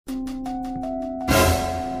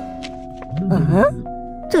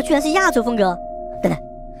这居然是亚洲风格。等等，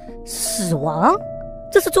死亡？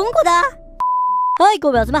这是中国的？嗨，各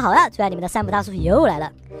位表示们好呀！最爱你们的三浦大叔又来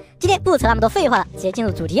了。今天不扯那么多废话了，直接进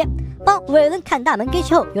入主题。帮伟人看大门给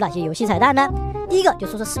气后有哪些游戏彩蛋呢？第一个就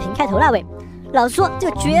说说视频开头那位。老实说，这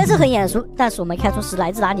个角色很眼熟，但是我没看出是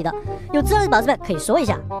来自哪里的。有知道的宝子们可以说一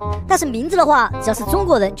下。但是名字的话，只要是中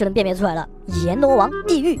国人就能辨别出来了，阎罗王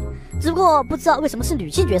地狱。只不过不知道为什么是女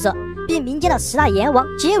性角色，毕竟民间的10大阎王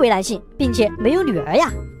皆为男性，并且没有女儿呀。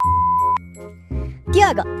第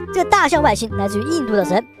二个，这个大象外形来自于印度的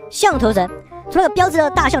神象头神，除了标志的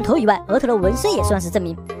大象头以外，额头的纹身也算是证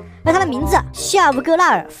明。而他的名字夏乌戈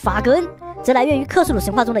纳尔法格恩，则来源于克苏鲁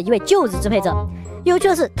神话中的一位旧日支配者。有趣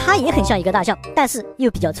的是，他也很像一个大象，但是又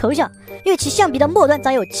比较抽象，因为其象鼻的末端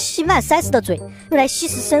长有7万塞斯的嘴，用来吸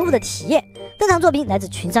食生物的体液。登场作品来自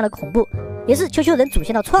群山的恐怖，也是球球人祖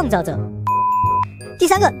先的创造者。第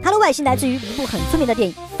三个，它的外形来自于一部很出名的电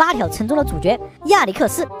影《发条城》中的主角亚历克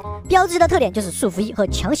斯，标志的特点就是束缚衣和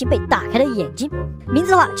强行被打开的眼睛。名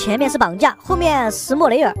字的话，前面是绑架，后面是莫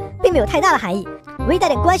雷尔，并没有太大的含义。唯一带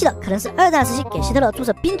点关系的，可能是2战时期给希特勒注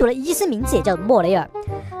射冰毒的医生名字也叫莫雷尔。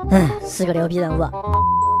是个牛逼人物啊。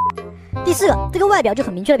第四个，这个外表就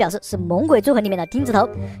很明确的表示是《猛鬼追魂》里面的钉子头，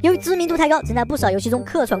由于知名度太高，曾在不少游戏中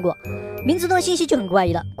客串过。名字中的信息就很怪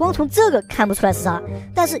异了，光从这个看不出来是啥，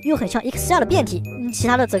但是又很像 Excel 的变体，其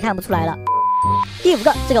他的则看不出来了。第五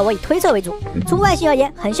个，这个我以推测为主，从外形而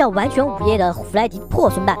言，很像完全午夜的弗莱迪破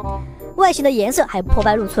损版，外形的颜色还破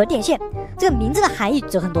败露出了电线。这个名字的含义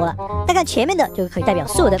就很多了，单看前面的就可以代表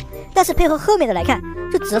兽人，但是配合后面的来看，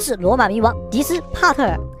就指的是罗马冥王迪斯帕特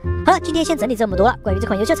尔。好了，今天先整理这么多了，关于这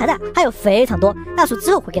款游戏的彩蛋还有非常多，大叔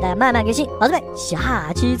之后会给大家慢慢更新。老师们，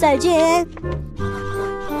下期再见。